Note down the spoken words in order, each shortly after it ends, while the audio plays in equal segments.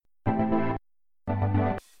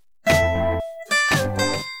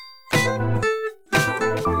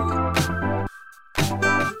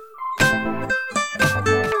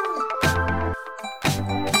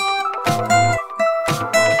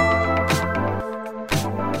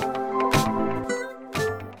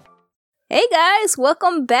guys,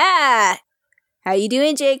 welcome back. How you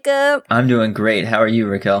doing, Jacob? I'm doing great. How are you,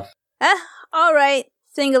 Raquel? All right.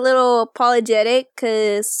 Feeling a little apologetic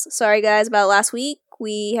because, sorry guys, about last week.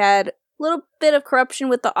 We had a little bit of corruption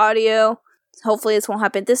with the audio. Hopefully this won't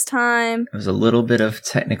happen this time. It was a little bit of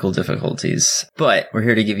technical difficulties, but we're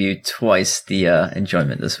here to give you twice the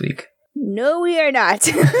enjoyment this week. No, we are not.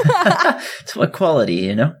 It's what quality,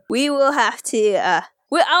 you know? We will have to,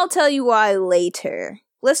 I'll tell you why later.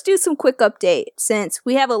 Let's do some quick updates since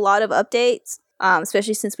we have a lot of updates,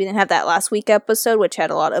 especially since we didn't have that last week episode, which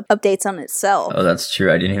had a lot of updates on itself. Oh, that's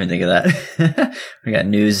true. I didn't even think of that. We got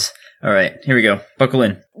news. All right, here we go. Buckle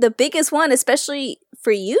in. The biggest one, especially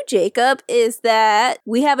for you, Jacob, is that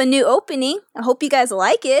we have a new opening. I hope you guys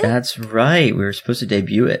like it. That's right. We were supposed to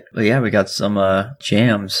debut it. But yeah, we got some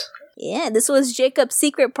jams. Yeah, this was Jacob's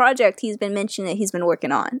secret project he's been mentioning that he's been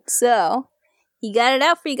working on. So, he got it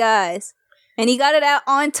out for you guys. And he got it out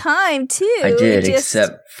on time, too. I did,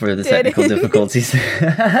 except for the technical difficulties.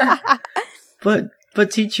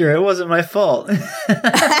 But teacher, it wasn't my fault.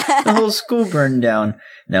 The whole school burned down.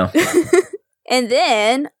 No. And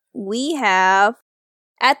then we have,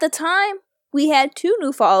 at the time, we had 2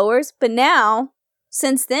 new followers, but now,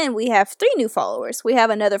 since then, we have 3 new followers. We have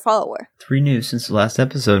another follower. 3 new since the last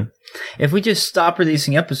episode. If we just stop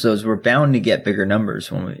releasing episodes, we're bound to get bigger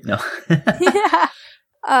numbers when we... No. Yeah.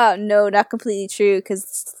 Oh, no, not completely true, because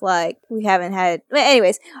it's like, we haven't had... But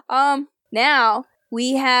anyways, now,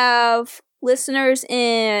 we have listeners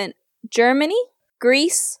in Germany,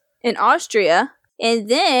 Greece, and Austria. And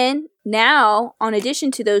then, now, in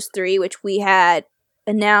addition to those 3, which we had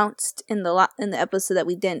announced in the episode that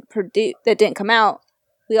we didn't produce, that didn't come out,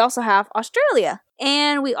 we also have Australia.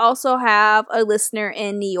 And we also have a listener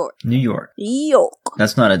in New York. New York.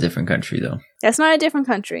 That's not a different country, though. That's not a different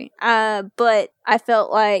country. But I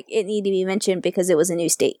felt like it needed to be mentioned because it was a new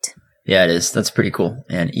state. Yeah, it is. That's pretty cool.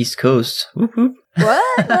 And East Coast. Whoop, whoop.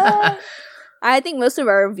 What? I think most of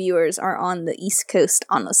our viewers are on the East Coast,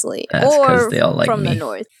 honestly. That's because they all like from me. The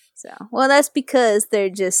North. So, well, that's because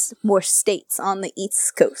they're just more states on the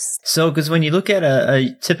East Coast. So, because when you look at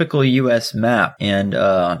a typical U.S. map and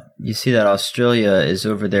you see that Australia is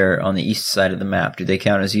over there on the east side of the map, do they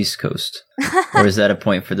count as East Coast? Or is that a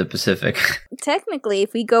point for the Pacific? Technically,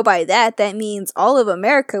 if we go by that, that means all of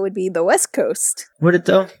America would be the West Coast. Would it,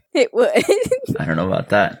 though? It would. I don't know about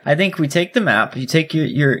that. I think we take the map. You take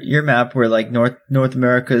your map where like North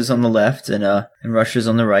America is on the left and Russia's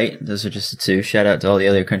on the right. Those are just the 2. Shout out to all the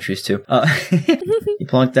other countries too. You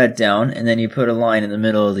plunk that down and then you put a line in the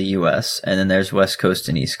middle of the U.S. and then there's West Coast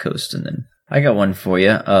and East Coast. And then I got one for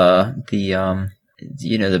you. The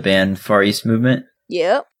band Far East Movement.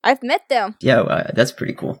 Yep, I've met them. Yeah, that's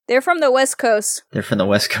pretty cool. They're from the West Coast. They're from the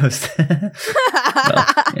West Coast.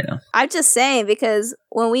 Well, I'm just saying because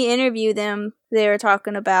when we interviewed them, they were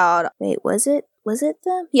talking about... Wait, was it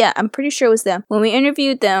them? Yeah, I'm pretty sure it was them. When we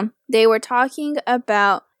interviewed them, they were talking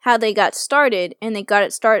about how they got started, and they got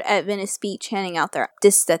it started at Venice Beach handing out their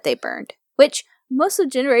discs that they burned. Which... most of the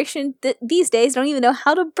generation these days don't even know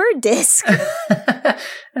how to burn discs.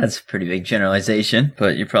 That's a pretty big generalization,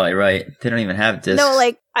 but you're probably right. They don't even have discs. No,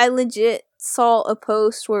 like, I legit saw a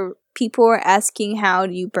post where people were asking how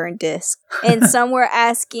do you burn discs. And some were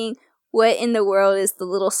asking what in the world is the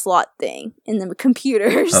little slot thing in the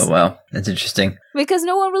computers. Oh, wow. That's interesting. Because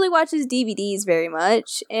no one really watches DVDs very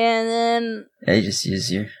much. And then... yeah, you just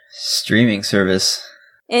use your streaming service.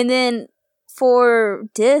 And then for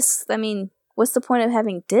discs, I mean... what's the point of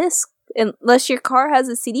having discs? Unless your car has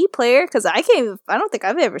a CD player, because I don't think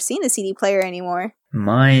I've ever seen a CD player anymore.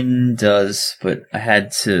 Mine does, but I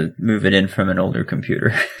had to move it in from an older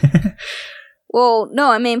computer. Well,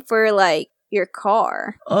 no, I mean for, like, your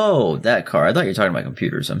car. Oh, that car. I thought you were talking about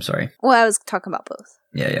computers. I'm sorry. Well, I was talking about both.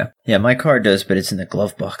 Yeah. Yeah, my car does, but it's in the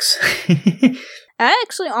glove box.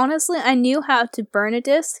 Honestly, I knew how to burn a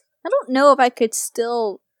disc. I don't know if I could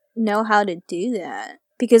still know how to do that.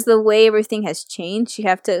 Because the way everything has changed, you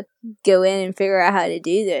have to go in and figure out how to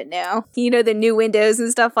do that now. You know, the new Windows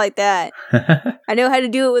and stuff like that. I know how to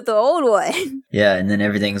do it with the old one. Yeah, and then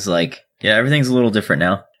everything's a little different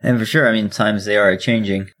now. And for sure, I mean, times they are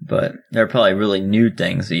changing, but there are probably really new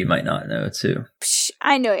things that you might not know, too. Psh,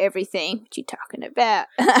 I know everything. What you talking about?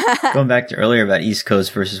 Going back to earlier about East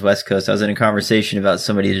Coast versus West Coast, I was in a conversation about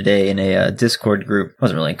somebody today in a Discord group. It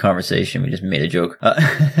wasn't really a conversation, we just made a joke.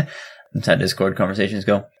 That's how Discord conversations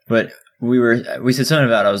go. But we said something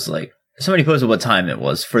about, I was like, somebody posted what time it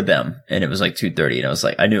was for them, and it was like 2:30, and I was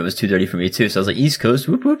like, I knew it was 2:30 for me too, so I was like, East Coast,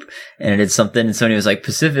 whoop whoop, and it did something, and somebody was like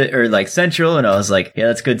Pacific or like Central, and I was like, yeah,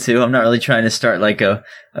 that's good too. I'm not really trying to start like a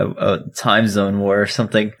time zone war or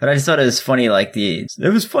something, but I just thought it was funny, like it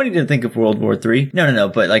was funny to think of World War III. No,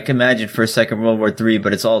 but like imagine for a second World War III,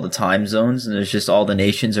 but it's all the time zones, and there's just all the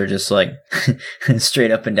nations are just like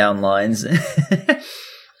straight up and down lines.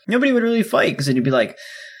 Nobody would really fight, because then you'd be like,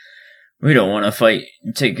 we don't want to fight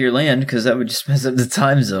and take your land, because that would just mess up the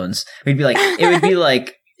time zones. It would be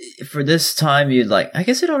like, for this time, you'd like, I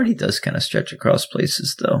guess it already does kind of stretch across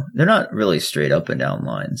places, though. They're not really straight up and down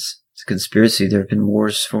lines. It's a conspiracy. There have been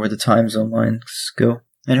wars for where the time zone lines go.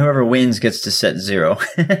 And whoever wins gets to set 0.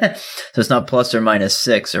 So it's not plus or minus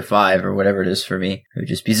 6 or 5 or whatever it is for me. It would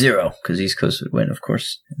just be 0, because East Coast would win, of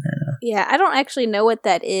course. And then, yeah, I don't actually know what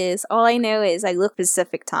that is. All I know is I look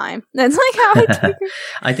Pacific time. That's like how I do.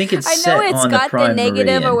 I think it's I set know it's on got the negative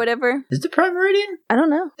meridian. or whatever. Is it prime meridian? I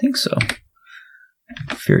don't know. I think so.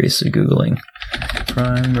 Furiously Googling.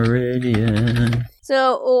 Prime meridian.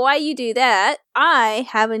 So while you do that, I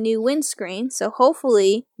have a new windscreen. So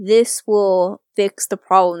hopefully this will fix the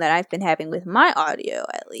problem that I've been having with my audio,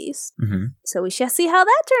 at least. Mm-hmm. So we shall see how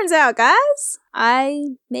that turns out, guys. I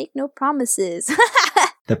make no promises.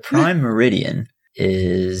 The prime meridian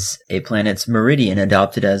is a planet's meridian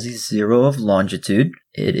adopted as the 0 of longitude.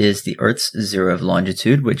 It is the Earth's 0 of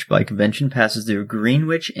longitude, which by convention passes through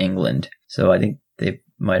Greenwich, England. So I think they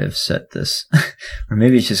might have set this, or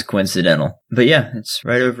maybe it's just coincidental. But yeah, it's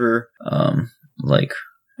right over,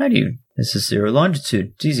 this is 0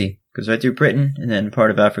 longitude. It's easy. Goes right through Britain, and then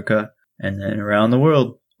part of Africa, and then around the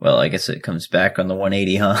world. Well, I guess it comes back on the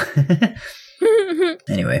 180, huh?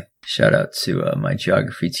 Anyway, shout out to my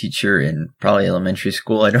geography teacher in probably elementary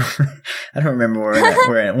school. I don't remember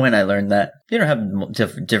when I learned that. You don't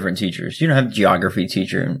have different teachers. You don't have geography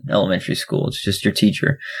teacher in elementary school. It's just your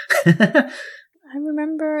teacher. I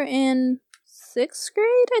remember in 6th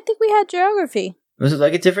grade, I think we had geography. Was it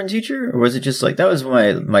like a different teacher, or was it just like, that was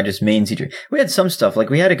my just main teacher? We had some stuff, like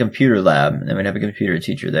we had a computer lab, and then we'd have a computer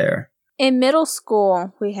teacher there. In middle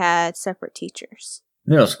school, we had separate teachers.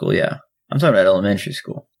 Middle school, yeah. I'm talking about elementary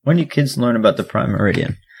school. When do you kids learn about the prime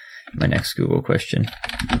meridian? My next Google question.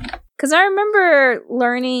 Because I remember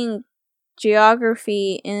learning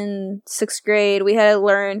geography in 6th grade. We had to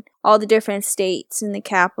learn all the different states and the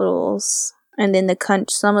capitals, and then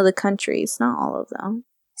some of the countries, not all of them.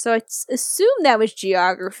 So I assume that was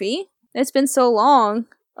geography. It's been so long.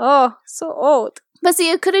 Oh, so old. But see,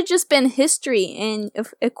 it could have just been history, and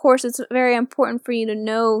of course it's very important for you to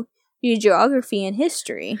know your geography and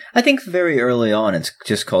history. I think very early on it's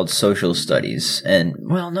just called social studies. And,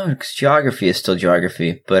 well, no, because geography is still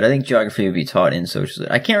geography, but I think geography would be taught in social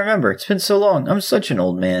studies. I can't remember. It's been so long. I'm such an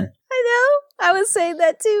old man. I know. I was saying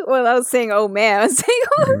that too. Well, I was saying, oh man. I was saying,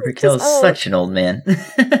 oh, Raquel's such an old man.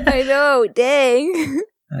 I know. Dang.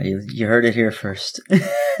 You heard it here first.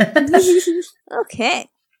 Okay.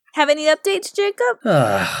 Have any updates, Jacob?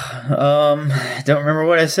 Don't remember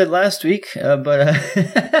what I said last week, but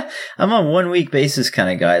I'm on 1 week basis kind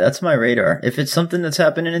of guy. That's my radar. If it's something that's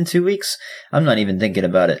happening in 2 weeks, I'm not even thinking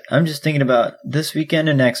about it. I'm just thinking about this weekend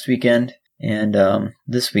and next weekend. And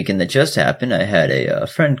this weekend that just happened, I had a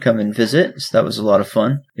friend come and visit, so that was a lot of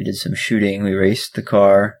fun. We did some shooting. We raced the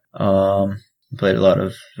car. Played a lot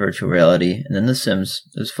of virtual reality, and then The Sims.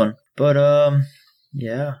 It was fun. But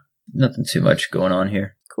yeah, nothing too much going on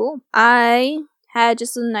here. Cool. I had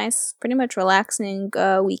just a nice, pretty much relaxing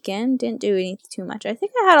weekend. Didn't do anything too much. I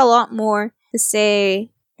think I had a lot more to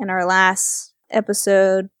say in our last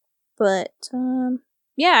episode, but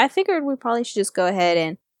yeah, I figured we probably should just go ahead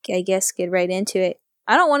and, I guess, get right into it.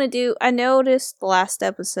 I noticed the last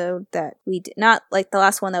episode that we did, not like the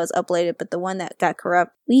last one that was uploaded, but the one that got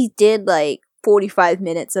corrupt, we did like 45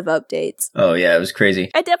 minutes of updates. Oh yeah, it was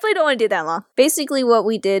crazy. I definitely don't want to do that long. Basically what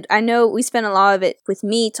we did, I know we spent a lot of it with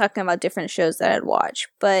me talking about different shows that I'd watched,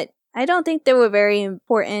 but I don't think they were very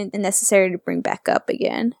important and necessary to bring back up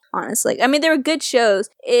again, honestly. I mean, they were good shows.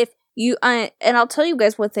 And I'll tell you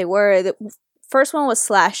guys what they were. The first one was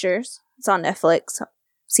Slashers. It's on Netflix.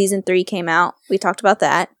 Season 3 came out. We talked about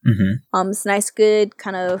that. Mm-hmm. It's nice, good,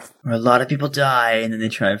 kind of... Where a lot of people die, and then they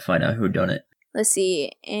try and find out who done it. Let's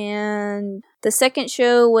see. And the second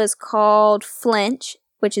show was called Flinch,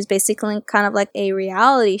 which is basically kind of like a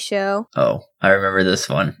reality show. Oh, I remember this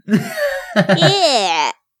one.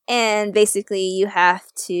 Yeah! And basically you're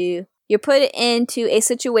put into a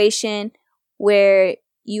situation where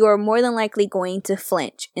you are more than likely going to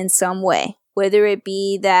flinch in some way. Whether it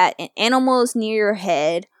be that an animal is near your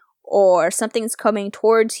head or something's coming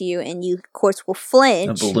towards you and you, of course, will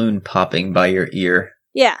flinch. A balloon popping by your ear.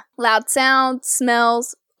 Yeah, loud sounds,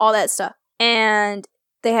 smells, all that stuff. And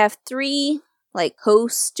they have 3 like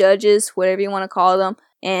hosts, judges, whatever you want to call them,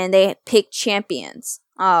 and they pick champions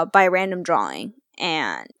by random drawing.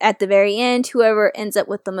 And at the very end, whoever ends up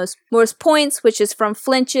with the most points, which is from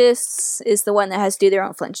flinches, is the one that has to do their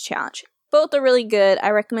own flinch challenge. Both are really good.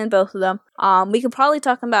 I recommend both of them. We could probably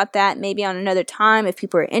talk about that maybe on another time if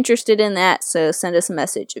people are interested in that. So send us a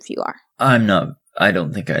message if you are. I'm not. I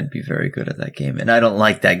don't think I'd be very good at that game. And I don't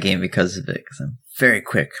like that game because of it, because I'm very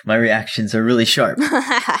quick. My reactions are really sharp.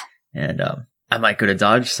 And I might go to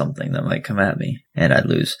dodge something that might come at me, and I'd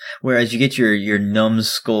lose. Whereas you get your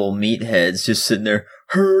numbskull meatheads just sitting there,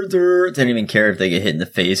 they don't even care if they get hit in the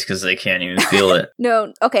face because they can't even feel it.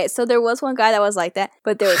 No, okay, so there was one guy that was like that,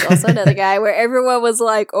 but there was also another guy where everyone was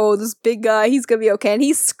like, oh, this big guy, he's gonna be okay, and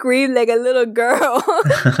he screamed like a little girl.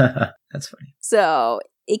 That's funny. So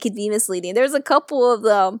it could be misleading. There's a couple of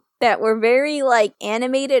them that were very like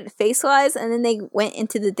animated face-wise, and then they went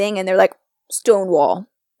into the thing and they're like, Stonewall.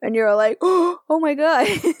 And you're like, oh my god,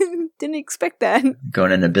 didn't expect that.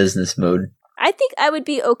 Going into business mode. I think I would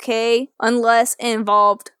be okay unless it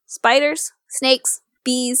involved spiders, snakes,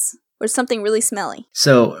 bees, or something really smelly.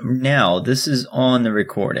 So now this is on the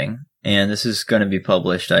recording, and this is going to be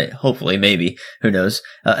published. Hopefully, maybe, who knows?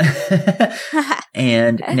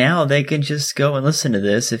 And now they can just go and listen to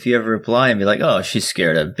this. If you ever reply and be like, "Oh, she's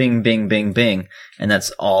scared of Bing, Bing, Bing, Bing," and that's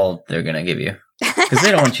all they're going to give you. Because they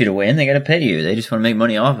don't want you to win. They got to pay you. They just want to make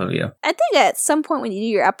money off of you. I think at some point when you do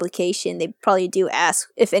your application, they probably do ask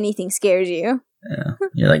if anything scares you. Yeah.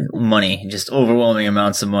 You're like, money. Just overwhelming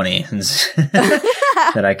amounts of money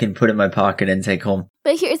that I can put in my pocket and take home.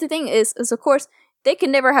 But here's the thing is of course, they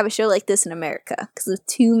can never have a show like this in America because of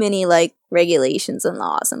too many like regulations and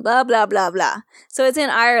laws and blah, blah, blah, blah. So it's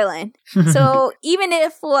in Ireland. So even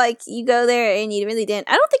if like you go there and you really didn't,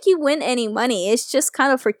 I don't think you win any money. It's just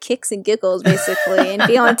kind of for kicks and giggles basically and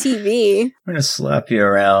be on TV. I'm going to slap you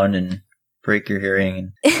around and break your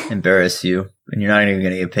hearing and embarrass you, and you're not even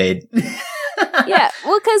going to get paid. Yeah,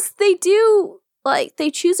 well, because they do, like,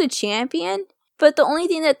 they choose a champion, but the only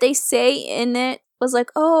thing that they say in it was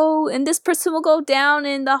like, oh, and this person will go down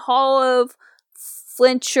in the Hall of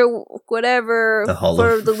Flinch or whatever. The Hall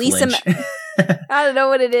for of the least Flinch. I don't know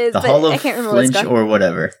what it is, The but Hall of I can't remember Flinch what it's called. or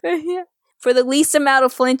whatever. Yeah. For the least amount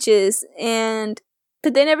of flinches,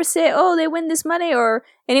 but they never say, oh, they win this money, or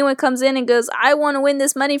anyone comes in and goes, I want to win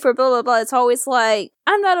this money for blah, blah, blah. It's always like,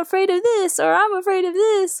 I'm not afraid of this, or I'm afraid of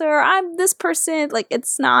this, or I'm this person. Like,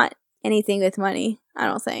 it's not anything with money, I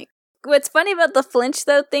don't think. What's funny about the flinch,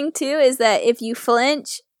 though, thing, too, is that if you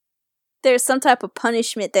flinch, there's some type of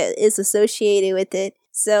punishment that is associated with it.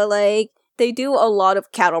 So, like, they do a lot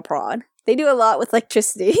of cattle prod. They do a lot with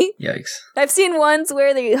electricity. Yikes. I've seen ones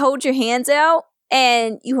where they hold your hands out,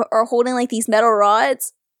 and you are holding like these metal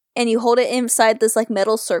rods, and you hold it inside this like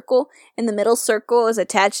metal circle, and the metal circle is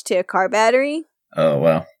attached to a car battery. Oh,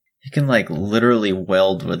 wow. You can like literally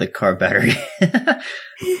weld with a car battery.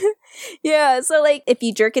 Yeah, so like if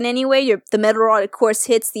you jerk in any way, the metal rod of course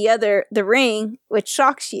hits the ring, which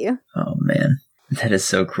shocks you. Oh, man. That is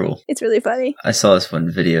so cruel. It's really funny. I saw this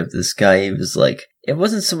one video of this guy. He was like, it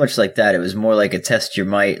wasn't so much like that. It was more like a test your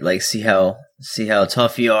might, like see how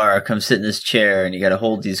tough you are. Come sit in this chair and you got to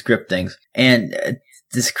hold these grip things. And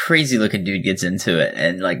this crazy looking dude gets into it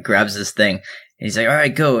and like grabs this thing. And he's like, all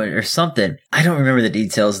right, go, or something. I don't remember the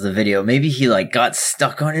details of the video. Maybe he like got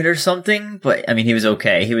stuck on it or something. But I mean, he was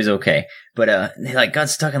okay. But he like got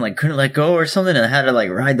stuck and like couldn't let go or something, and had to like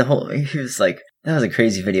ride the whole. He was like, that was a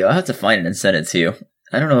crazy video. I'll have to find it and send it to you.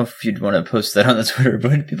 I don't know if you'd want to post that on the Twitter,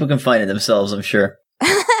 but people can find it themselves, I'm sure.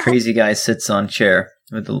 Crazy guy sits on chair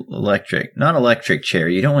with the non-electric chair.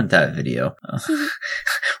 You don't want that video.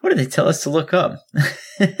 What did they tell us to look up?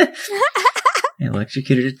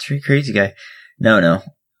 Electrocuted a crazy guy. No.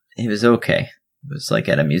 He was okay. It was like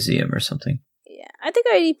at a museum or something. Yeah, I think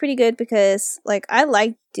I'd be pretty good because like I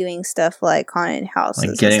like doing stuff like haunted houses.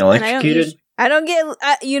 Like getting electrocuted? I don't get,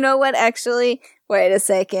 you know what, actually, wait a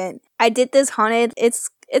second. I did this haunted, it's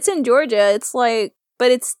in Georgia, it's like,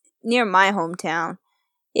 but it's near my hometown.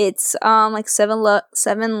 It's, like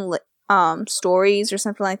seven stories or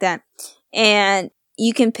something like that. And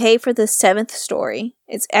you can pay for the 7th story.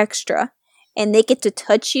 It's extra. And they get to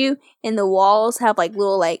touch you, and the walls have like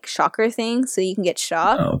little like shocker things so you can get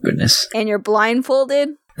shocked. Oh, goodness. And you're blindfolded.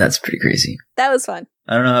 That's pretty crazy. That was fun.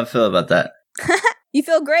 I don't know how I feel about that. You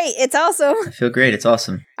feel great. It's awesome. I feel great. It's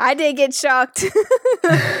awesome. I did get shocked.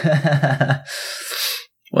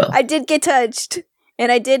 Well, I did get touched. And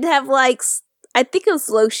I did have like, I think it was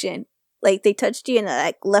lotion. Like they touched you and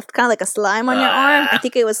like left kind of like a slime on your arm. I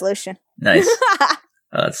think it was lotion. Nice.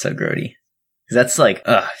 Oh, that's so grody. Because that's like,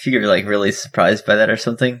 if you get like really surprised by that or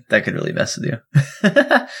something, that could really mess with you.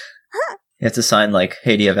 You have to sign like,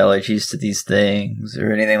 hey, do you have allergies to these things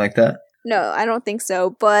or anything like that? No, I don't think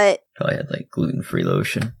so, but Probably had like gluten-free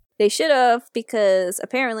lotion. they should have, because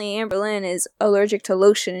apparently Amberlynn is allergic to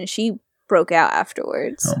lotion and she broke out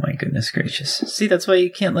afterwards. Oh my goodness gracious. See, that's why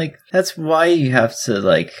you can't like, that's why you have to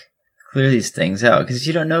like clear these things out, because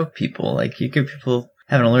you don't know people. Like, you give people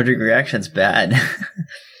have an allergic reaction, it's bad.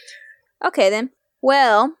 Okay then.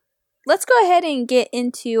 Well, let's go ahead and get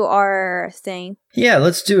into our thing. Yeah,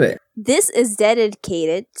 let's do it. This is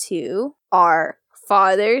dedicated to our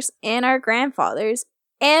fathers and our grandfathers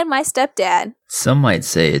and my stepdad. Some might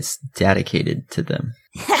say it's dedicated to them.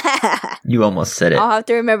 You almost said it. I'll have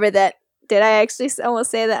to remember that. Did I actually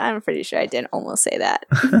almost say that? I'm pretty sure I didn't almost say that.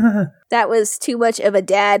 That was too much of a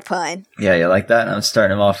dad pun. Yeah, you like that? I'm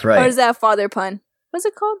starting them off right. Or is that a father pun? What's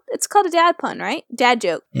it called? It's called a dad pun, right? Dad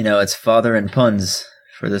joke. You know, it's father and puns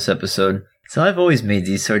for this episode. So I've always made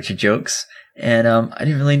these sorts of jokes. And I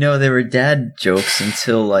didn't really know they were dad jokes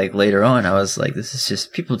until like later on. I was like, this is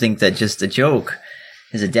just, people think that just a joke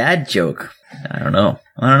is a dad joke. I don't know.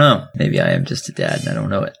 Maybe I am just a dad and I don't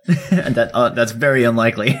know it. That's very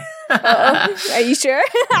unlikely. Uh-oh. Are you sure?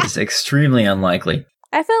 It's extremely unlikely.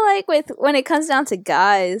 I feel like when it comes down to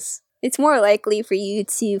guys, it's more likely for you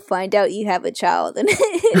to find out you have a child than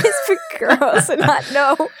it is for girls to not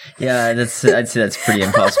know. Yeah, I'd say that's pretty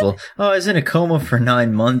impossible. Oh, I was in a coma for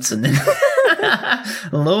 9 months and then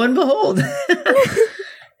lo and behold.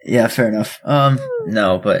 Yeah, fair enough.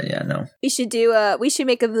 No, but yeah, no. We should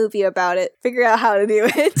make a movie about it. Figure out how to do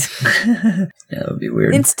it. Yeah, that would be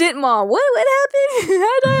weird. Instant mom. What happened?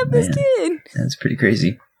 How'd I have this kid? That's pretty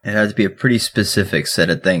crazy. It has to be a pretty specific set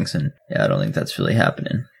of things, and yeah, I don't think that's really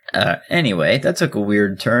happening. Anyway, that took a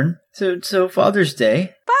weird turn. So Father's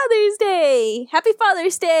Day. Father's Day! Happy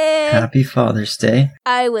Father's Day! Happy Father's Day.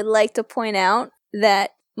 I would like to point out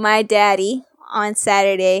that my daddy on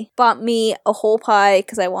Saturday bought me a whole pie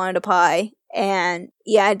because I wanted a pie. And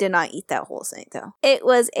yeah, I did not eat that whole thing though. It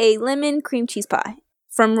was a lemon cream cheese pie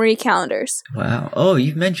from Marie Callender's. Wow. Oh,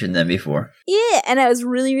 you've mentioned them before. Yeah, and I was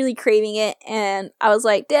really, really craving it. And I was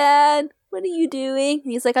like, Dad, what are you doing?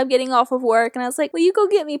 And he's like, I'm getting off of work. And I was like, will you go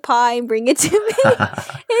get me pie and bring it to me?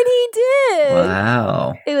 And he did.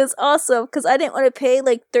 Wow. It was awesome because I didn't want to pay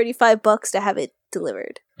like $35 to have it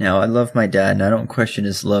delivered. Now, I love my dad, and I don't question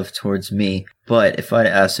his love towards me, but if I'd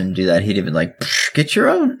asked him to do that, he'd have been like, get your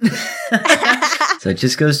own. So it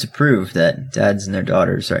just goes to prove that dads and their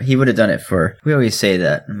daughters he would have done it we always say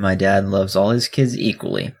that my dad loves all his kids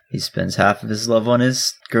equally. He spends half of his love on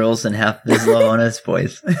his girls and half of his love on his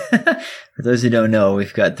boys. For those who don't know,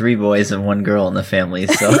 we've got 3 boys and 1 girl in the family,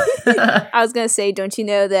 so. I was going to say, don't you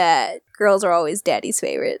know that girls are always daddy's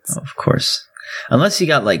favorites? Oh, of course. Unless you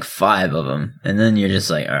got like 5 of them, and then you're just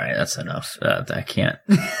like, all right, that's enough. I can't.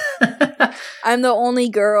 I'm the only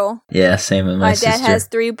girl. Yeah, same with my sister. My dad has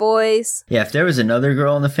 3 boys. Yeah, if there was another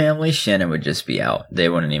girl in the family, Shannon would just be out. They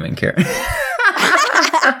wouldn't even care.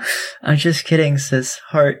 I'm just kidding, sis.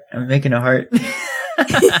 Heart. I'm making a heart.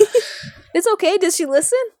 It's okay. Does she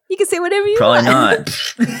listen? You can say whatever you Probably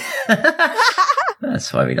want. Not.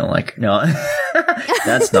 That's why we don't like her. No,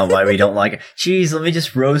 that's not why we don't like her. Jeez, let me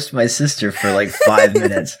just roast my sister for like 5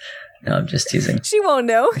 minutes. No, I'm just teasing. She won't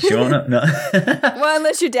know. She won't know. No. Well,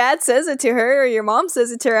 unless your dad says it to her or your mom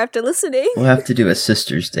says it to her after listening. We'll have to do a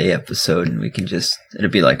Sister's Day episode, and we can it'll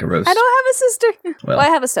be like a roast. I don't have a sister. Well, I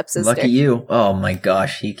have a stepsister. Lucky you. Oh my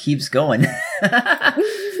gosh, he keeps going.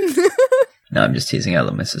 No, I'm just teasing. I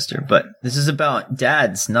love my sister. But this is about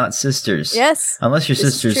dads, not sisters. Yes. Unless your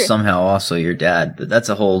sister's somehow also your dad. But that's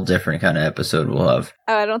a whole different kind of episode we'll have.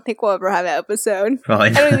 Oh, I don't think we'll ever have an episode. Probably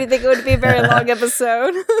not. I don't even think it would be a very long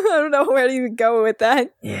episode. I don't know where to even go with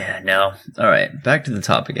that. Yeah, no. All right. Back to the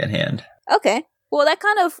topic at hand. Okay. Well, that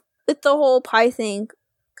kind of, with the whole pie thing,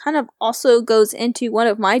 kind of also goes into one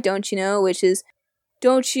of my don't you know, which is,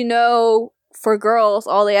 don't you know, for girls,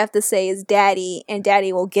 all they have to say is daddy, and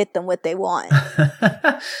daddy will get them what they want.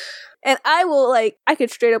 And I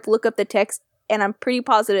could straight up look up the text, and I'm pretty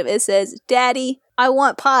positive it says, Daddy, I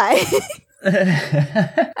want pie.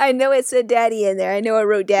 I know it said daddy in there. I know I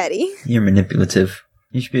wrote daddy. You're manipulative.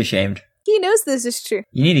 You should be ashamed. He knows this is true.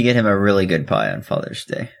 You need to get him a really good pie on Father's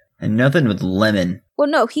Day. And nothing with lemon. Well,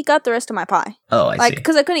 no, he got the rest of my pie. Oh, I see.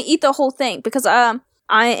 Because I couldn't eat the whole thing, because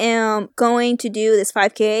I am going to do this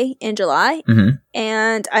 5K in July,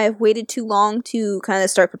 and I've waited too long to kind of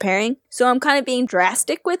start preparing. So I'm kind of being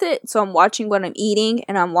drastic with it. So I'm watching what I'm eating,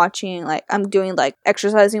 and I'm doing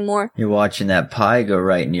exercising more. You're watching that pie go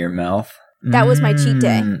right into your mouth. That was my cheat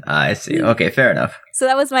day. I see. Okay, fair enough. So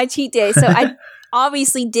that was my cheat day. So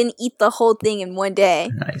obviously didn't eat the whole thing in one day.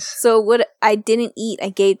 Nice. So what I didn't eat, I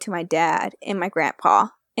gave to my dad and my grandpa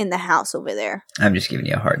in the house over there. I'm just giving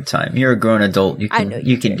you a hard time. You're a grown adult. I know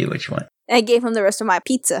you can do what you want. And I gave him the rest of my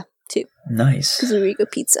pizza too. Nice. Zurigo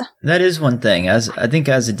pizza. That is one thing. I think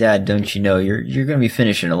as a dad, don't you know, you're going to be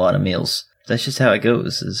finishing a lot of meals. That's just how it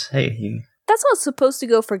goes. Is hey, that's how it's supposed to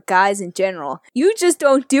go for guys in general. You just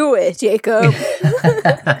don't do it, Jacob.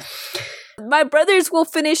 My brothers will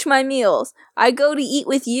finish my meals. I go to eat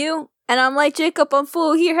with you, and I'm like, Jacob, I'm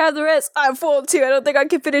full. Here, have the rest. I'm full too. I don't think I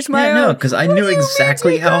can finish my own. No, because I knew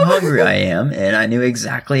exactly how hungry I am, and I knew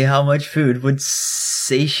exactly how much food would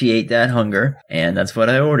satiate that hunger, and that's what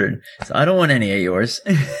I ordered. So I don't want any of yours,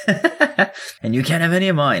 and you can't have any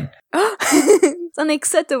of mine. It's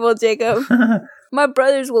unacceptable, Jacob. My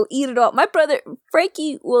brothers will eat it all. My brother,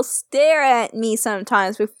 Frankie, will stare at me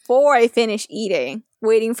sometimes before I finish eating,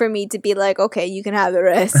 waiting for me to be like, okay, you can have the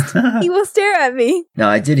rest. He will stare at me. No,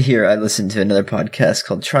 I listened to another podcast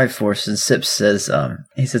called Triforce, and Sips says,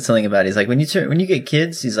 he said something about, he's like, when you get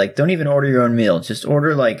kids, he's like, don't even order your own meal. Just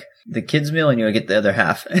order like the kids' meal and you'll get the other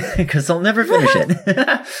half because they'll never finish it.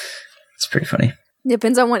 It's pretty funny.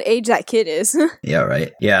 Depends on what age that kid is. Yeah,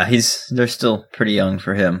 right. Yeah, they're still pretty young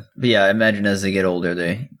for him. But yeah, I imagine as they get older,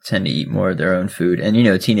 they tend to eat more of their own food.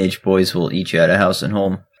 And teenage boys will eat you out of house and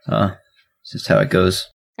home. It's just how it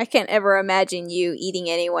goes. I can't ever imagine you eating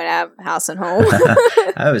anyone out of house and home.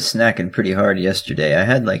 I was snacking pretty hard yesterday. I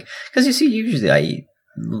had because you see, usually I eat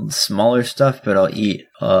smaller stuff, but I'll eat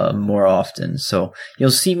more often. So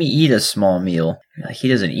you'll see me eat a small meal. Like, he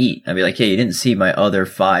doesn't eat. I'll be like, hey, you didn't see my other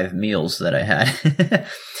 5 meals that I had.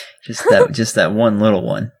 just that one little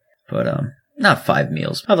one. But not 5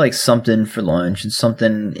 meals. I have like something for lunch and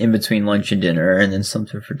something in between lunch and dinner, and then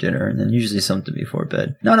something for dinner, and then usually something before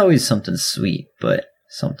bed. Not always something sweet, but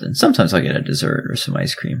something. Sometimes I'll get a dessert or some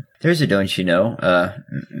ice cream. There's a don't you know.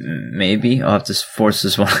 Maybe I'll have to force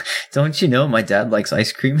this one. Don't you know my dad likes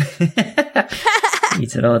ice cream? He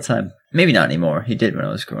eats it all the time. Maybe not anymore. He did when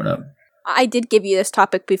I was growing up. I did give you this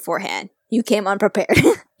topic beforehand. You came unprepared.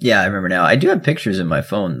 Yeah, I remember now. I do have pictures in my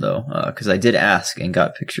phone though, because I did ask and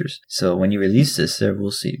got pictures. So when you release this, there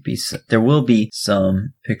will be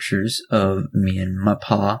some pictures of me and my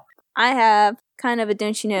pa. I have kind of a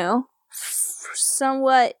don't you know,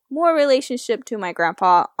 somewhat more relationship to my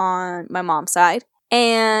grandpa on my mom's side,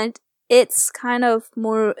 and it's kind of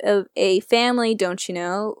more of a family don't you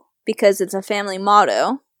know, because it's a family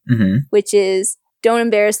motto, which is don't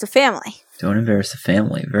embarrass the family. Don't embarrass the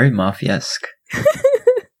family. Very mafia-esque.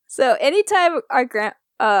 So anytime our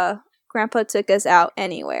grandpa took us out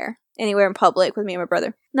anywhere in public with me and my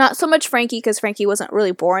brother, not so much Frankie, because Frankie wasn't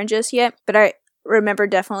really born just yet, but I remember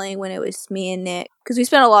definitely when it was me and Nick, because we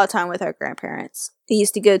spent a lot of time with our grandparents. They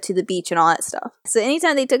used to go to the beach and all that stuff. So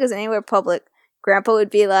anytime they took us anywhere public, Grandpa would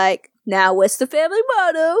be like, now what's the family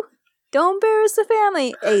motto? Don't embarrass the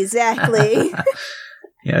family. Exactly.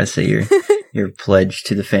 You gotta say your pledge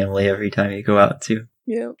to the family every time you go out too.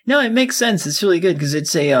 Yeah. No, it makes sense. It's really good because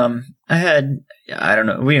it's a I don't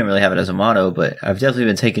know, we didn't really have it as a motto, but I've definitely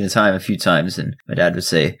been taking the time a few times, and my dad would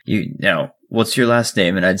say, what's your last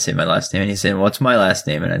name? And I'd say my last name, and he'd say, what's my last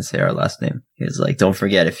name? And I'd say our last name. He was like, don't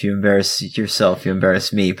forget, if you embarrass yourself, you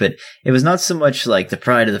embarrass me. But it was not so much like the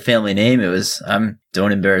pride of the family name, it was,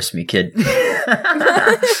 don't embarrass me, kid.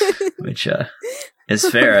 Which is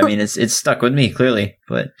fair. I mean, it's stuck with me, clearly.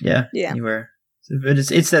 But yeah. You were. But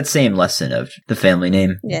it's that same lesson of the family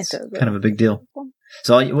name. Yeah, it's totally. Kind of a big deal.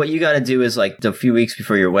 So what you got to do is, like, the few weeks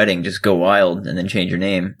before your wedding, just go wild and then change your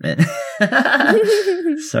name.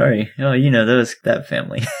 Sorry. Oh, that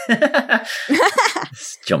family.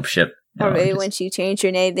 Jump ship. Or maybe once you change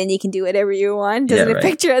your name, then you can do whatever you want. Doesn't it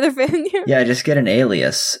pick your other family? Yeah, just get an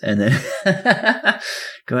alias and then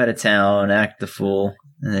go out of town, act the fool,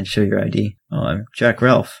 and then show your ID. Oh, I'm Jack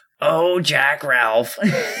Ralph. Oh, Jack Ralph.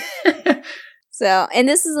 So, and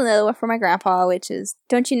this is another one for my grandpa, which is,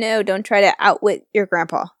 don't try to outwit your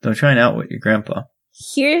grandpa. Don't try and outwit your grandpa.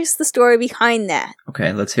 Here's the story behind that.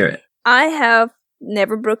 Okay, let's hear it. I have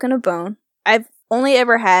never broken a bone. I've only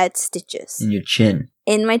ever had stitches. In your chin.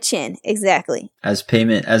 In my chin, exactly. As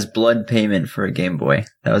blood payment for a Game Boy.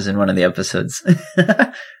 That was in one of the episodes.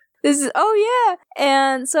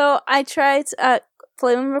 And so I tried to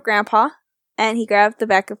play with my grandpa, and he grabbed the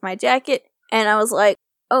back of my jacket, and I was like,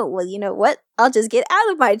 oh, well, you know what? I'll just get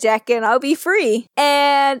out of my jacket and I'll be free.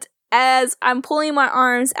 And as I'm pulling my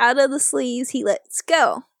arms out of the sleeves, he lets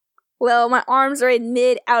go. Well, my arms are in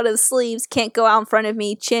mid out of the sleeves, can't go out in front of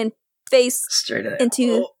me, chin, face straight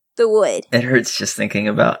into the wood. It hurts just thinking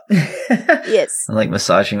about. Yes. I'm like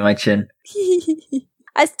massaging my chin.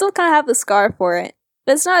 I still kind of have the scar for it.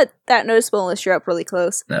 But it's not that noticeable unless you're up really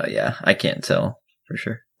close. Oh, yeah. I can't tell for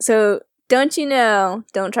sure. So, don't you know,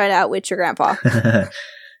 don't try to outwit your grandpa.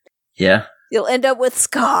 Yeah. You'll end up with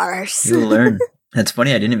scars. You'll learn. That's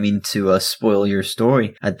funny. I didn't mean to spoil your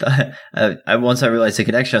story. I thought once I realized the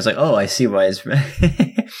connection, I was like, "Oh, I see why it's."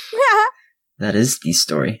 That is the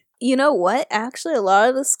story. You know what? Actually, a lot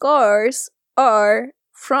of the scars are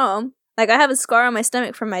from, like, I have a scar on my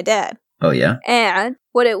stomach from my dad. Oh yeah. And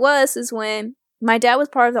what it was is when my dad was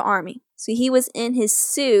part of the army. So he was in his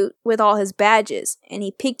suit with all his badges, and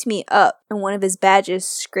he picked me up, and one of his badges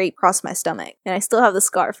scraped across my stomach, and I still have the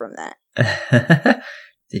scar from that.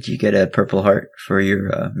 Did you get a Purple Heart for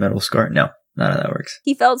your metal scar? No, not how that works.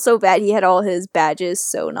 He felt so bad he had all his badges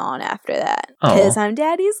sewn on after that. Because I'm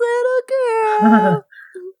daddy's little girl.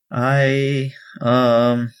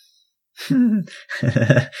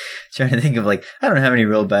 Trying to think of, like, I don't have any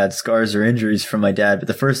real bad scars or injuries from my dad, but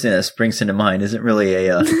the first thing that springs into mind isn't really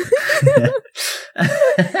a I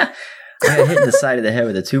got hit in the side of the head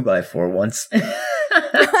with a 2x4 once.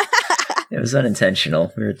 It was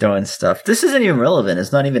unintentional. We were throwing stuff. This isn't even relevant.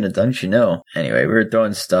 It's not even a don't you know. Anyway, we were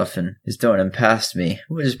throwing stuff and he's throwing them past me.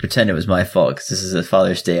 We'll just pretend it was my fault because this is a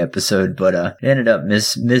Father's Day episode, but it ended up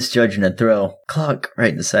misjudging a throw. Clock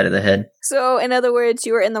right in the side of the head. So, in other words,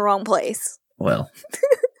 you were in the wrong place. Well,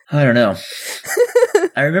 I don't know.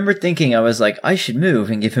 I remember thinking, I was like, I should move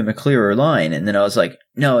and give him a clearer line. And then I was like,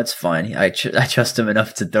 no, it's fine. I trust him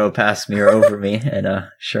enough to throw past me or over me. And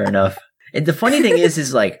sure enough. And the funny thing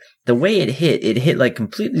is like the way it hit like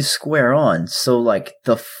completely square on. So like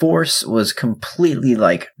the force was completely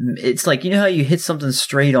like, it's like, you know how you hit something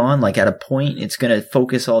straight on, like at a point, it's going to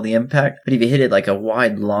focus all the impact. But if you hit it like a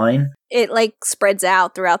wide line, it like spreads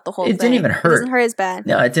out throughout the whole thing. It didn't even hurt. It doesn't hurt as bad.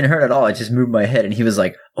 No, it didn't hurt at all. I just moved my head and he was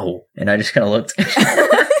like, oh, and I just kind of looked.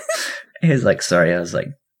 He was like, sorry. I was like,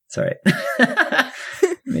 sorry.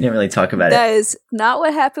 We didn't really talk about That is not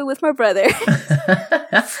what happened with my brother.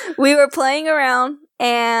 We were playing around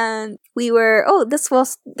and we were, this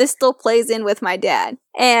still plays in with my dad.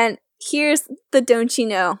 And here's the don't you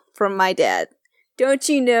know from my dad. Don't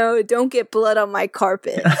you know, don't get blood on my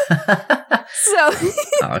carpet. So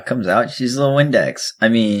it comes out. She's a little Windex. I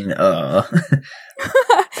mean,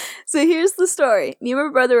 So here's the story. Me and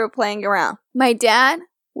my brother were playing around. My dad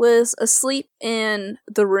was asleep in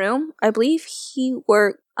the room. I believe he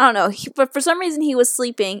worked, I don't know, but for some reason he was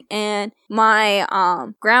sleeping, and my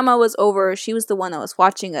grandma was over. She was the one that was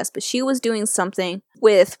watching us, but she was doing something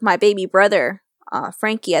with my baby brother,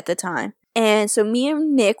 Frankie, at the time. And so me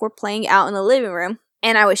and Nick were playing out in the living room,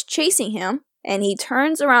 and I was chasing him, and he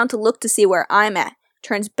turns around to look to see where I'm at,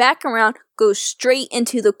 turns back around, goes straight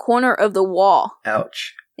into the corner of the wall.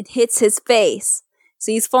 Ouch. And hits his face.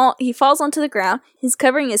 So he falls onto the ground. He's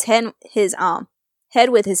covering his head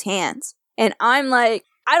with his hands. And I'm like,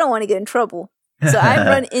 I don't want to get in trouble. So I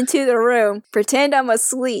run into the room, pretend I'm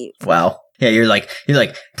asleep. Wow. Yeah, you're like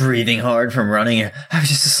breathing hard from running. I was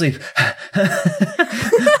just asleep.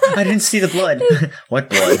 I didn't see the blood. What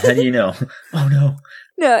blood? How do you know? Oh no.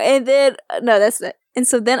 No, that's not. And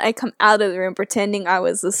so then I come out of the room pretending I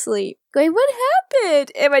was asleep. Going, what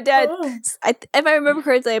happened? And my dad, if I remember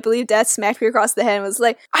correctly, I believe Dad smacked me across the head and was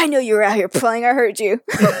like, I know you were out here playing, I heard you.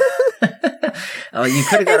 Oh, you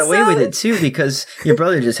could have got away with it too, because your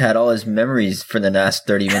brother just had all his memories for the last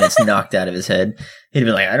 30 minutes knocked out of his head. He'd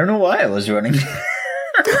be like, I don't know why I was running.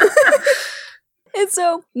 And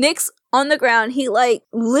so Nick's on the ground. He like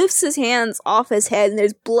lifts his hands off his head and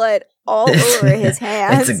there's blood all over his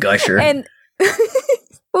hands. It's a gusher. And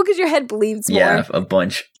well, because your head bleeds more. Yeah, a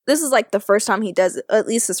bunch. This is like the first time he does it, at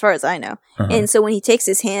least as far as I know. Uh-huh. And so when he takes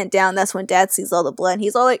his hand down, that's when Dad sees all the blood. And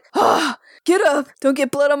he's all like, get up. Don't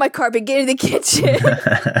get blood on my carpet. Get in the kitchen.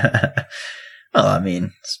 Well, I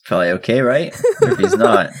mean, it's probably okay, right? If he's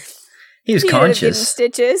not. He was conscious.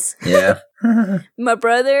 Stitches. Yeah. My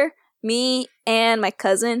brother, me, and my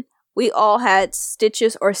cousin, we all had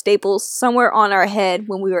stitches or staples somewhere on our head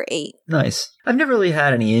when we were 8. Nice. I've never really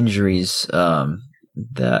had any injuries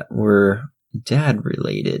that were dad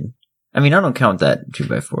related. I mean, I don't count that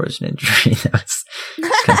 2x4 as an injury. That's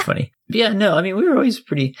kind of funny. But yeah, no, I mean, we were always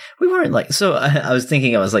we weren't like, so I was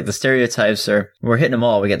thinking, I was like, the stereotypes we're hitting them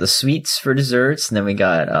all. We got the sweets for desserts, and then we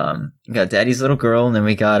got Daddy's little girl, and then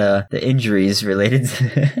we got the injuries related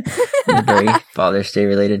to very Father's Day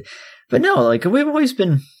related. But no, like,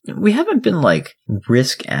 we haven't been like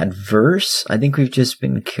risk adverse. I think we've just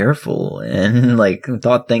been careful and like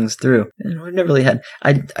thought things through. And we've never really had,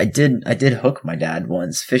 I did hook my dad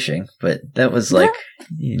once fishing, but that was like,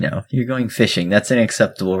 you're going fishing. That's an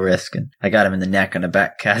acceptable risk. And I got him in the neck on a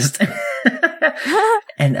back cast.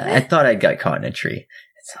 And I thought I got caught in a tree.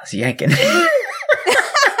 So I was yanking.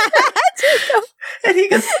 And he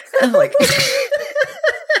goes, I'm like,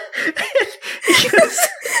 he goes,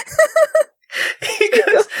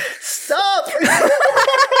 stop.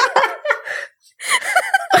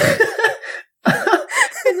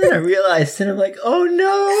 And then I realized, and I'm like, oh no,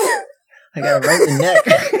 I got it right in the neck.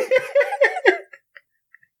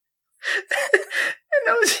 And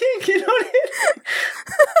I was yanking on it.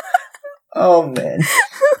 Oh man.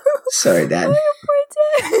 Sorry, Dad.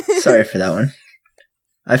 Sorry for that one.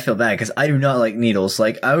 I feel bad because I do not like needles.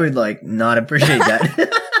 Like, I would like not appreciate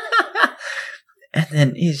that. And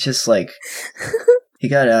then he's just like, he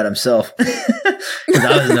got it out himself. Because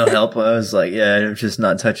I was no help. I was like, yeah, I'm just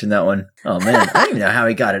not touching that one. Oh man, I don't even know how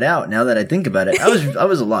he got it out. Now that I think about it, I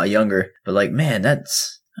was a lot younger. But like, man,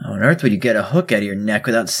 how on earth would you get a hook out of your neck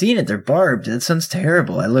without seeing it? They're barbed. That sounds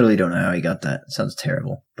terrible. I literally don't know how he got that. It sounds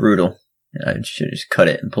terrible, brutal. I should just cut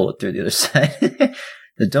it and pull it through the other side.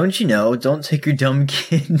 But don't you know? Don't take your dumb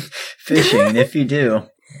kid fishing. If you do,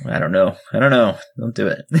 I don't know. Don't do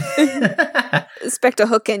it. Expect a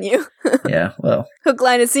hook in you. Yeah, well. Hook,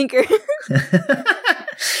 line, and sinker.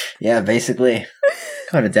 Yeah, basically.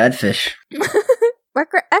 Caught a dad fish.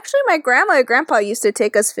 Actually, my grandma and grandpa used to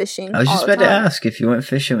take us fishing. I was just about to ask if you went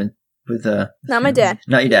fishing with not my dad.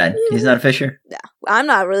 Not your dad. He's not a fisher? Yeah. I'm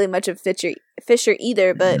not really much of a fisher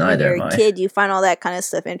either, but Neither when you're a kid, you find all that kind of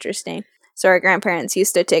stuff interesting. So our grandparents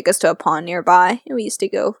used to take us to a pond nearby, and we used to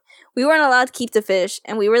go. We weren't allowed to keep the fish,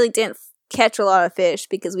 and we really didn't catch a lot of fish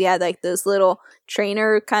because we had like those little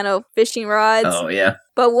trainer kind of fishing rods. Oh, yeah.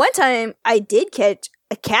 But one time I did catch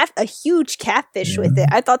a huge catfish with it.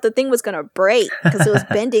 I thought the thing was gonna break because it was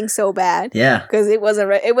bending so bad. Yeah, because it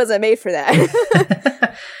wasn't made for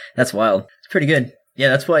that. That's wild. It's pretty good. Yeah,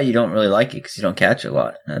 that's why you don't really like it, because you don't catch a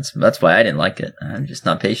lot. That's why I didn't like it. I'm just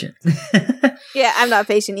not patient. Yeah, I'm not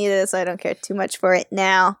patient either, so I don't care too much for it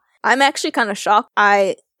now. I'm actually kind of shocked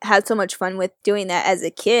I had so much fun with doing that as a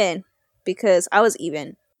kid, because I was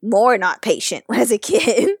even more not patient as a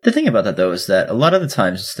kid. The thing about that, though, is that a lot of the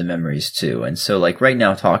times it's the memories, too. And so, like, right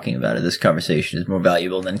now, talking about it, this conversation is more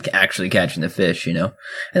valuable than actually catching the fish, you know?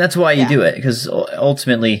 And that's why you do it, because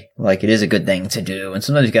ultimately, like, it is a good thing to do. And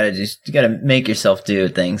sometimes you gotta make yourself do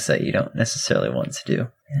things that you don't necessarily want to do.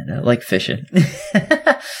 And like fishing.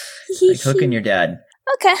 Like hooking your dad.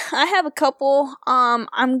 Okay, I have a couple.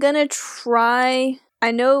 I'm gonna try.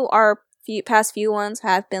 I know our past few ones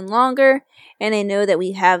have been longer, and I know that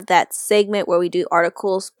we have that segment where we do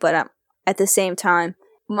articles, but at the same time,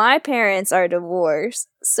 my parents are divorced,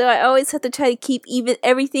 so I always have to try to keep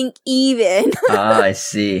everything even. I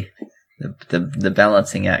see. The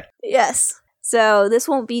balancing act. Yes. So this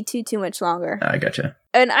won't be too much longer. I gotcha.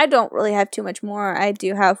 And I don't really have too much more. I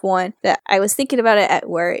do have one that I was thinking about it at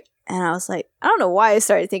work, and I was like, I don't know why I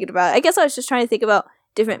started thinking about it. I guess I was just trying to think about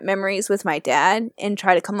different memories with my dad and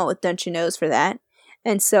try to come up with don't you knows for that.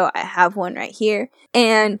 And so I have one right here.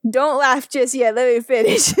 And don't laugh just yet. Let me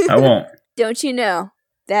finish. I won't. Don't you know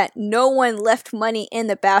that no one left money in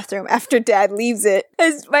the bathroom after dad leaves it?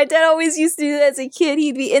 As my dad always used to do that as a kid.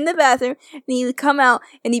 He'd be in the bathroom and he would come out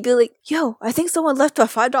and he'd be like, yo, I think someone left a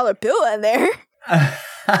 $5 bill in there.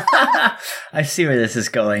 I see where this is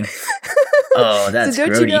going. Oh, that's so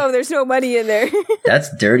don't grody. you know there's no money in there?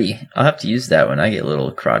 That's dirty. I'll have to use that when I get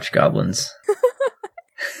little crotch goblins.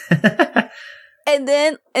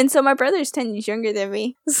 And so my brother's 10 years younger than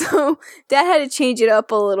me. So dad had to change it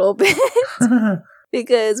up a little bit.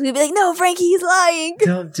 Because we'd be like, no, Frankie, he's lying.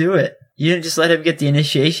 Don't do it. You didn't just let him get the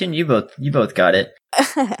initiation? You both got it.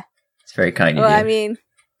 It's very kind of you. Well, I mean...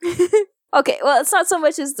 Okay, well, it's not so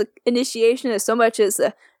much as the initiation as so much as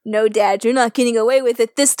the, no, Dad, you're not getting away with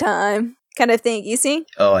it this time kind of thing, you see?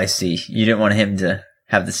 Oh, I see. You didn't want him to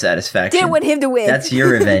have the satisfaction. Didn't want him to win. That's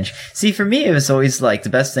your revenge. See, for me, it was always like the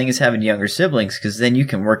best thing is having younger siblings, because then you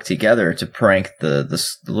can work together to prank the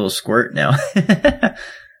little squirt now.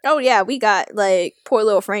 Oh, yeah, we got, like, poor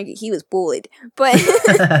little Frankie. He was bullied.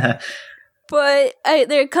 But... But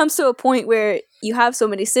there comes to a point where you have so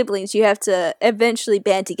many siblings, you have to eventually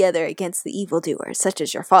band together against the evildoers, such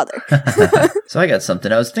as your father. So I got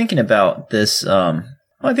something. I was thinking about this. I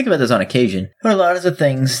think about this on occasion. But a lot of the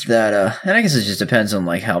things that, and I guess it just depends on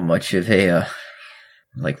like how much of a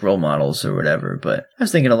like role models or whatever. But I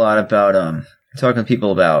was thinking a lot about talking to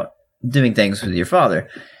people about doing things with your father.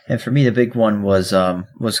 And for me, the big one was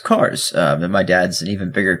cars. And my dad's an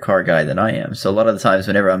even bigger car guy than I am. So a lot of the times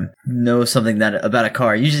whenever I know something about a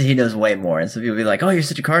car, usually he knows way more. And so people be like, oh, you're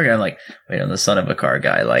such a car guy. I'm like, wait, I'm the son of a car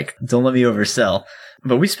guy. Like, don't let me oversell.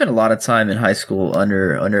 But we spent a lot of time in high school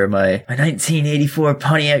under my 1984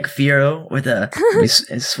 Pontiac Fiero with we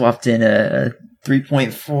swapped in a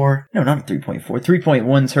 3.4, no, not a 3.4,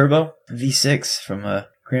 3.1 turbo V6 from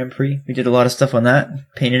Grand Prix. We did a lot of stuff on that,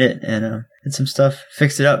 painted it, and did some stuff,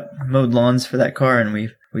 fixed it up, mowed lawns for that car, and we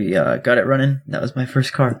got it running. That was my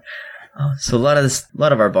first car. So a lot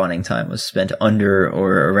of our bonding time was spent under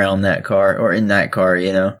or around that car or in that car,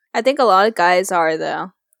 you know. I think a lot of guys are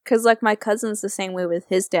though, because like my cousin's the same way with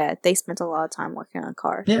his dad. They spent a lot of time working on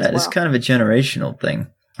cars. Yeah, it's kind of a generational thing.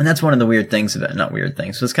 And that's one of the weird things about, not weird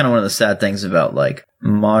things, but it's kind of one of the sad things about like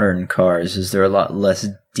modern cars is they're a lot less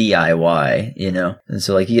DIY, you know? And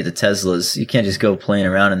so like you get the Teslas, you can't just go playing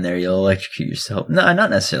around in there, you'll electrocute yourself. No, not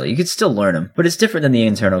necessarily. You could still learn them, but it's different than the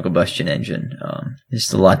internal combustion engine. It's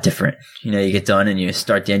just a lot different. You know, you get done and you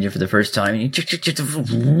start the engine for the first time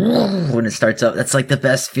and when it starts up, that's like the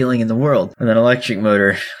best feeling in the world. And then electric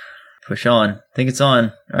motor, push on, think it's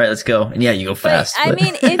on. All right, let's go. And yeah, you go fast. I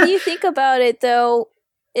mean, if you think about it though,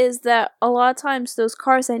 is that a lot of times those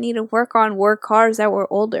cars that need to work on were cars that were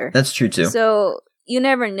older. That's true too. So you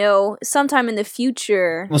never know. Sometime in the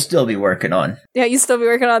future, we'll still be working on. Yeah, you still be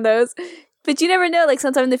working on those. But you never know. Like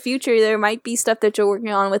sometime in the future, there might be stuff that you're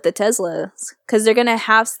working on with the Teslas because they're gonna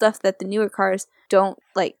have stuff that the newer cars don't.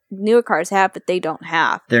 Like newer cars have, but they don't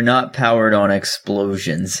have. They're not powered on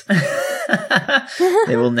explosions.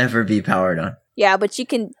 They will never be powered on. Yeah, but you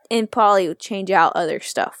can probably change out other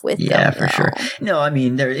stuff with them. Yeah, for sure. No, I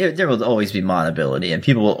mean, there will always be modability, and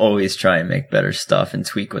people will always try and make better stuff and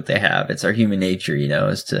tweak what they have. It's our human nature, you know,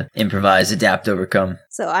 is to improvise, adapt, overcome.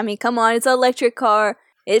 So, I mean, come on, it's an electric car.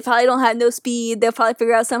 It probably don't have no speed. They'll probably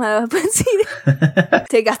figure out somehow to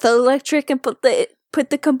take out the electric and put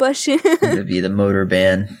the combustion. It'll be the motor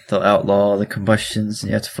ban. They'll outlaw the combustions, and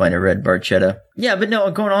you have to find a red Barchetta. Yeah, but no,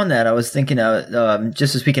 going on that, I was thinking,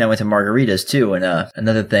 just this weekend I went to Margaritas too, and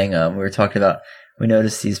another thing we were talking about, we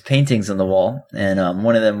noticed these paintings on the wall, and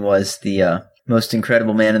one of them was the most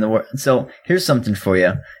incredible man in the world. So here's something for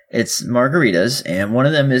you. It's Margaritas, and one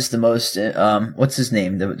of them is the most, what's his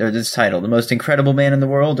name? This title, the most incredible man in the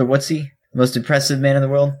world, or what's he? Most impressive man in the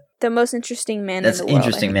world? The most interesting man That's in the world. That's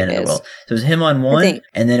interesting man in the world. So it was him on one,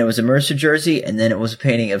 and then it was a Mercer jersey, and then it was a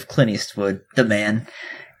painting of Clint Eastwood, the man.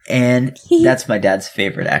 And that's my dad's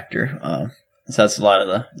favorite actor. So that's a lot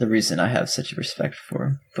of the reason I have such a respect for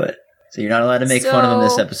him. But so you're not allowed to make fun of him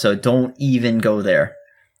this episode. Don't even go there.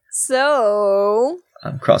 So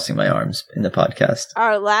I'm crossing my arms in the podcast.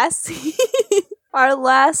 Our last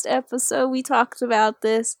episode, we talked about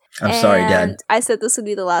this. I'm sorry, Dad. I said this would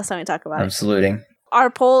be the last time we talk about it. I'm saluting. Our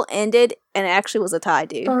poll ended, and it actually was a tie,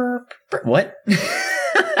 dude. What?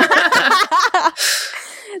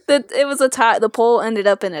 It was a tie. The poll ended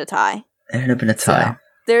up in a tie. Ended up in a tie. So,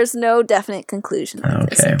 there's no definite conclusion to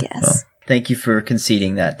this, I guess. Well, thank you for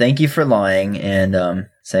conceding that. Thank you for lying and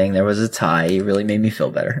saying there was a tie. You really made me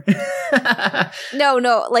feel better.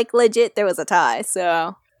 No, like legit, there was a tie.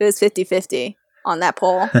 So it was 50-50 on that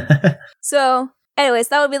poll. So, anyways,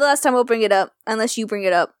 that would be the last time we'll bring it up. Unless you bring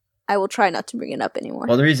it up. I will try not to bring it up anymore.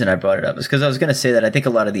 Well, the reason I brought it up is because I was going to say that I think a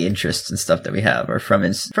lot of the interests and stuff that we have are from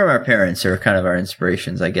our parents or kind of our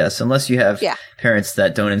inspirations, I guess. Unless you have parents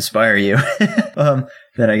that don't inspire you,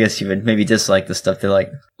 then I guess you would maybe dislike the stuff they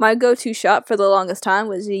like. My go-to shot for the longest time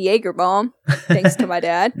was a Jaeger bomb, thanks to my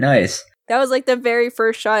dad. Nice. That was like the very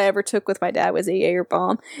first shot I ever took with my dad was a Jaeger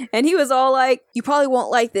bomb. And he was all like, you probably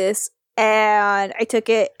won't like this. And I took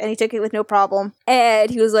it, and he took it with no problem. And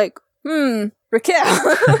he was like, Raquel.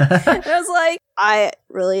 And I was like, I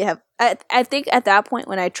really have. I think at that point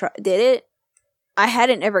when I did it, I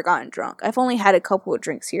hadn't ever gotten drunk. I've only had a couple of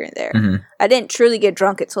drinks here and there. Mm-hmm. I didn't truly get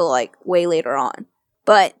drunk until like way later on.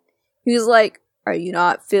 But he was like, "Are you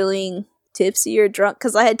not feeling tipsy or drunk?"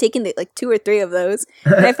 Because I had taken like 2 or 3 of those,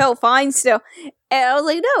 and I felt fine still. And I was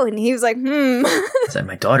like, "No," and he was like, It's like,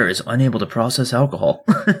 my daughter is unable to process alcohol.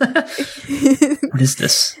 What is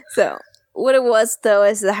this? So. What it was, though,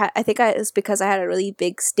 is that I think it was because I had a really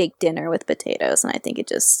big steak dinner with potatoes, and I think it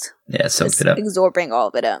just... Yeah, soaked it up. Absorbing all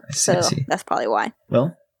of it up. I see. That's probably why.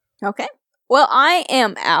 Well. Okay. Well, I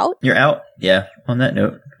am out. You're out? Yeah, on that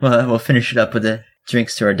note. Well, we'll finish it up with the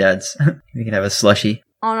drinks to our dads. We can have a slushie.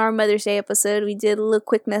 On our Mother's Day episode, we did a little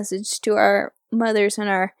quick message to our mothers and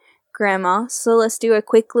our grandma. So let's do a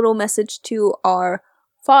quick little message to our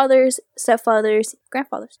fathers, stepfathers,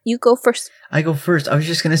 grandfathers. You go first. I go first. I was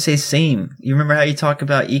just going to say same. You remember how you talk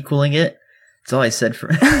about equaling it? That's all I said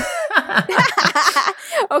for...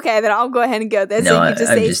 Okay, then I'll go ahead and go. That's no, you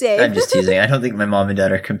just say same. I'm just teasing. I don't think my mom and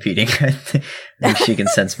dad are competing. I think she can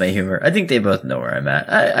sense my humor. I think they both know where I'm at.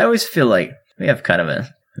 I always feel like we have kind of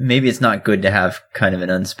a... Maybe it's not good to have kind of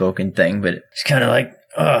an unspoken thing, but it's kind of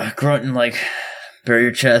like grunting like bare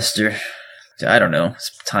your chest or... I don't know.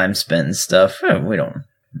 Time spent and stuff. We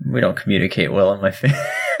don't communicate well in my family.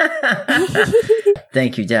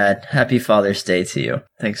 Thank you, Dad. Happy Father's Day to you.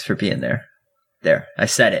 Thanks for being there. There, I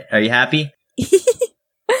said it. Are you happy?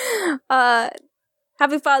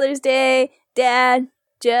 Happy Father's Day, Dad,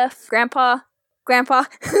 Jeff, Grandpa.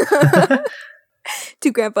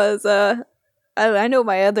 Two grandpas. I know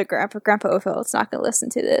my other Grandpa Ophel, not going to listen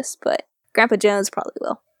to this, but Grandpa Jones probably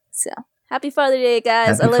will. So, happy Father's Day,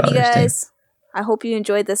 guys. Happy I love you Father's guys. Day. I hope you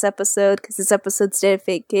enjoyed this episode, because this episode's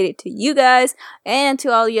dedicated to you guys and to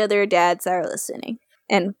all the other dads that are listening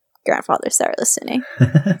and grandfathers that are listening.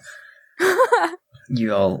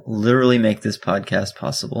 You all literally make this podcast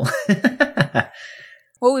possible.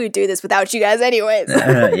 Well, we would do this without you guys anyways.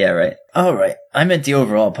 Yeah, right. All right. I meant the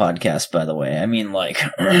overall podcast, by the way. I mean, like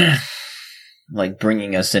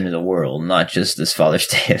bringing us into the world, not just this Father's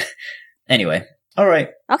Day. Anyway. All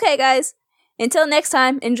right. Okay, guys. Until next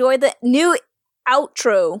time, enjoy the new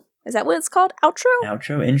outro. Is that what it's called? Outro?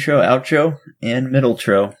 Outro, intro, outro, and middle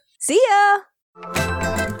tro. See ya!